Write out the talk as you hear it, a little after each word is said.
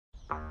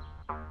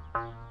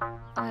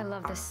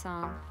love this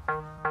song.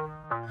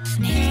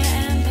 And here I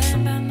am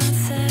playing by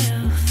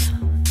myself.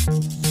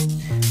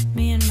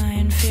 Me and my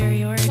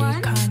inferiority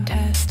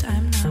contest.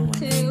 I'm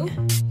not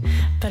winning,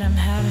 but I'm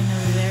having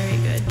a very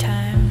good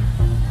time.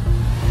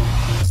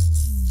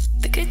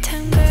 The good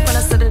time girl. When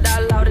I said it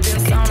out loud, it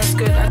didn't sound as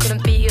good. I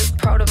couldn't be as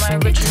proud of my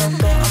original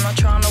thought. I'm not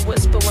trying to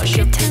whisper what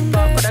should be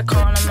thought, but I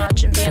can't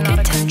imagine being out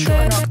of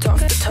control. Knocked off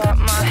the top of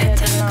my head,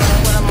 and now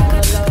when I'm all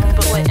alone,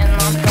 but waiting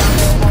on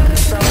family, I want the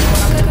throne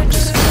when I'm doing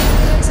just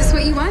fine. Is this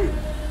what you want?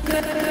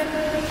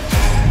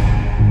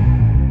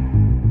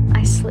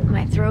 I slit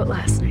my throat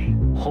last night.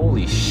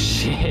 Holy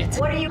shit.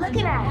 What are you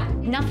looking at?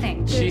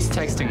 Nothing. She's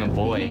texting a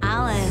boy.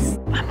 Alice.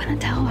 I'm gonna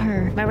tell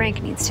her. My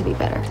rank needs to be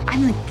better.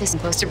 I'm like this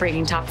close to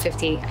breaking top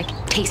 50. I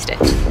can taste it.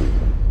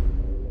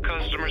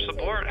 Customer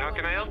support, how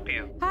can I help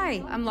you?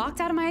 Hi, I'm locked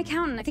out of my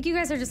account, and I think you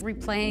guys are just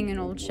replaying an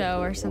old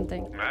show or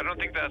something. I don't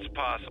think that's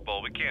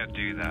possible. We can't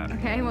do that.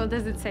 Okay, well,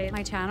 does it say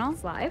my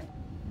channel's live?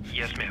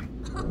 Yes, ma'am.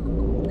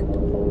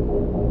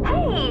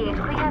 Hey,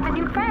 we have a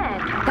new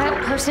friend.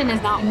 That person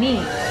is not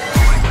me.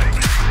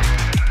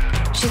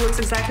 She looks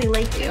exactly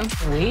like you.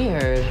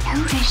 Weird.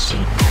 Who is she?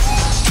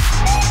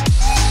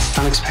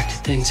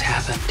 Unexpected things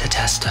happen to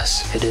test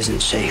us. It isn't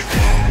safe.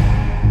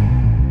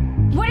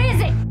 What is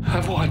it?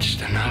 I've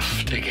watched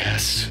enough to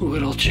guess who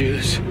it'll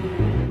choose.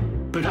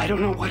 But I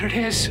don't know what it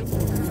is.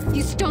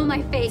 You stole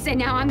my face, and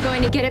now I'm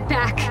going to get it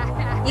back.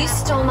 You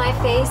stole my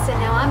face, and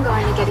now I'm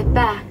going to get it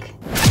back.